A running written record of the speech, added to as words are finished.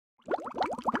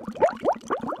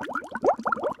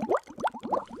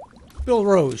Bill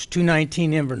Rose,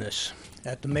 219 Inverness.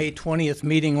 At the May 20th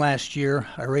meeting last year,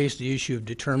 I raised the issue of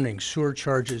determining sewer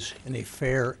charges in a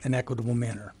fair and equitable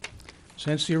manner.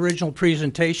 Since the original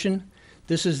presentation,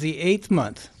 this is the 8th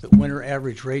month that winter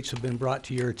average rates have been brought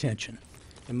to your attention.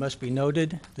 It must be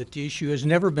noted that the issue has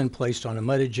never been placed on a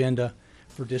MUD agenda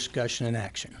for discussion and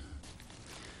action.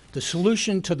 The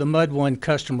solution to the MUD 1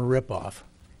 customer ripoff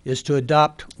is to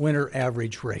adopt winter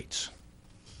average rates.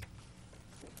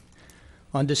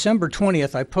 On December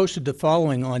 20th, I posted the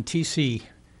following on TCV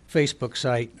Facebook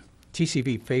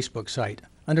site.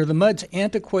 Under the MUD's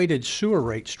antiquated sewer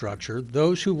rate structure,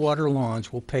 those who water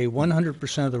lawns will pay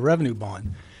 100% of the revenue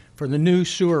bond for the new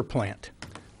sewer plant.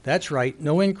 That's right,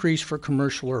 no increase for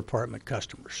commercial or apartment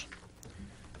customers.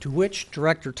 To which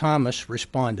Director Thomas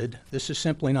responded, this is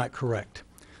simply not correct.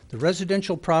 The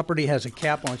residential property has a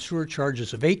cap on sewer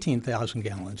charges of 18,000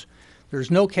 gallons. There's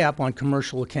no cap on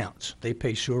commercial accounts. They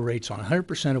pay sewer rates on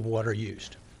 100% of water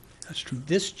used. That's true.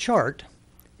 This chart,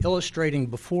 illustrating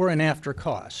before and after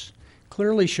costs,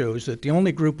 clearly shows that the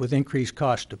only group with increased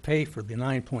costs to pay for the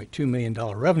 $9.2 million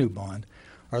revenue bond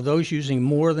are those using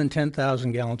more than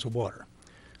 10,000 gallons of water.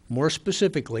 More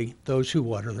specifically, those who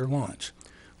water their lawns.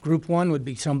 Group 1 would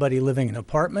be somebody living in an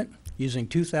apartment using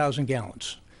 2,000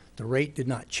 gallons. The rate did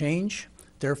not change,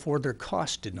 therefore their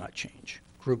cost did not change.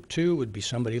 Group 2 would be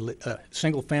somebody,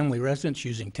 single-family residents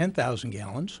using 10,000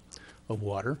 gallons of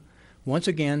water. Once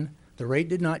again, the rate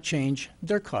did not change,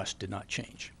 their cost did not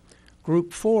change.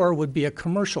 Group 4 would be a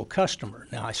commercial customer.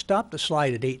 Now, I stopped the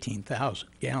slide at 18,000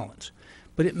 gallons,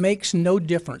 but it makes no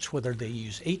difference whether they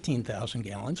use 18,000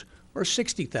 gallons or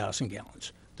 60,000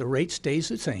 gallons. The rate stays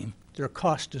the same, their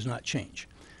cost does not change.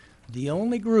 The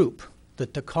only group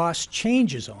that the cost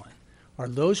changes on are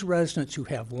those residents who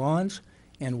have lawns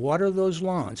and water those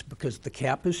lawns because the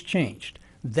cap has changed.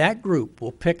 That group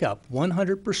will pick up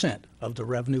 100% of the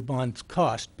revenue bond's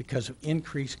cost because of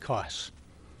increased costs.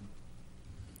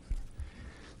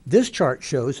 This chart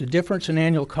shows the difference in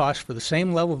annual cost for the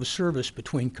same level of service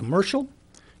between commercial,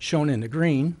 shown in the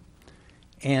green,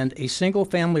 and a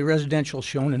single-family residential,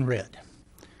 shown in red.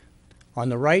 On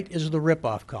the right is the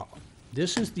rip-off column.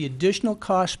 This is the additional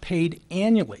cost paid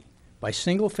annually by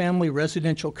single-family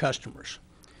residential customers.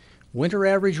 Winter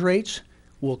average rates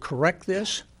will correct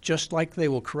this just like they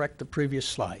will correct the previous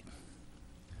slide.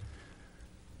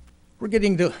 We're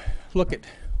getting to look at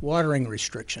watering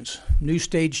restrictions. New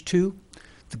stage 2,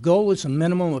 the goal is a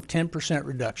minimum of 10%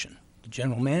 reduction. The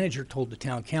general manager told the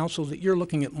town council that you're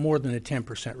looking at more than a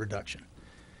 10% reduction.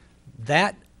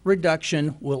 That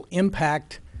reduction will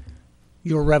impact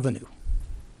your revenue.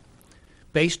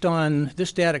 Based on,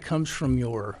 this data comes from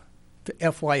your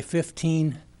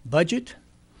FY15 budget,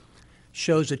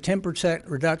 shows a 10%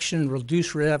 reduction,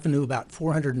 reduced revenue about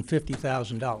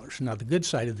 $450,000. Now, the good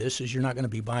side of this is you're not going to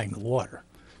be buying the water.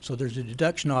 So there's a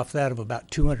deduction off that of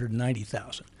about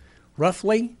 $290,000.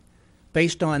 Roughly,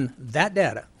 based on that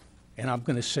data, and I'm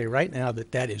going to say right now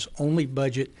that that is only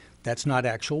budget, that's not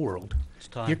actual world. It's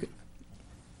time.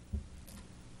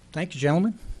 Thank you,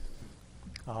 gentlemen.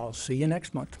 I'll see you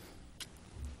next month.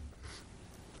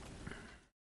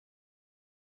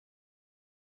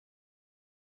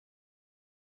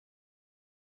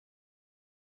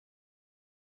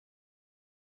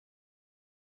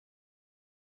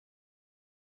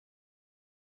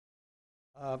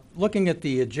 Looking at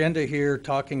the agenda here,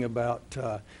 talking about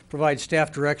provide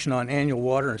staff direction on annual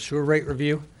water and sewer rate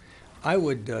review, I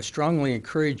would strongly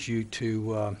encourage you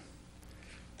to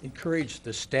encourage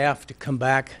the staff to come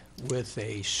back with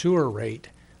a sewer rate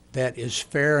that is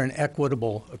fair and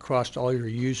equitable across all your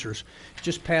users.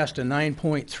 Just passed a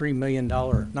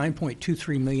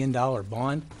 $9.23 million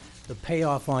bond. The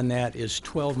payoff on that is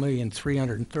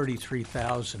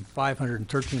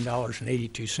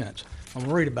 $12,333,513.82. I'm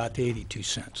worried about the 82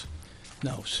 cents.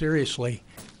 No, seriously,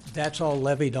 that's all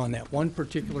levied on that one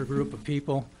particular group of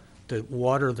people that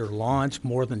water their lawns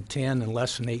more than 10 and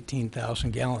less than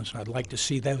 18,000 gallons. And I'd like to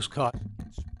see those costs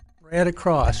spread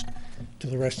across to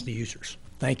the rest of the users.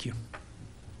 Thank you.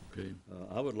 Okay,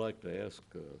 I would like to ask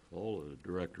all of the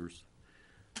directors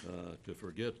to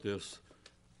forget this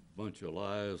bunch of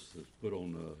lies that's put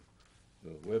on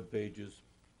the web pages,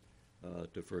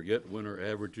 to forget winter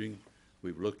averaging.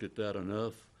 We've looked at that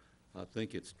enough. I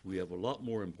think we have a lot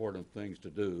more important things to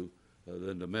do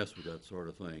than to mess with that sort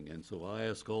of thing. And so I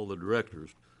ask all the directors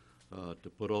to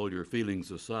put all your feelings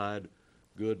aside,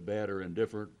 good, bad, or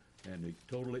indifferent, and to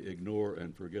totally ignore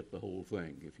and forget the whole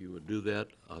thing. If you would do that,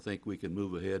 I think we can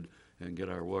move ahead and get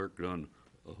our work done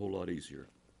a whole lot easier.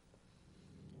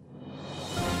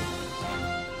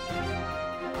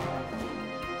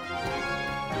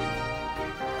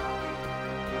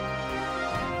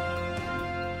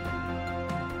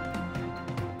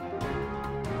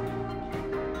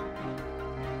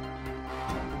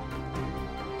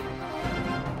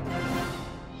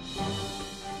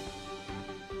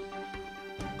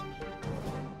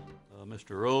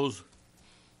 Mr. Rose.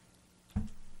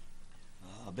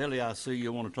 Billy, I see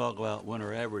you want to talk about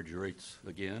winter average rates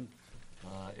again.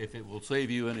 If it will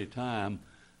save you any time,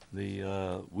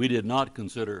 we did not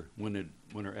consider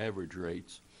winter average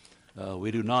rates.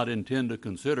 We do not intend to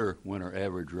consider winter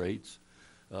average rates.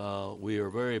 We are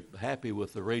very happy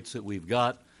with the rates that we've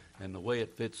got and the way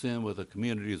it fits in with the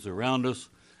communities around us.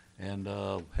 And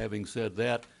having said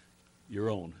that, your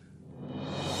own.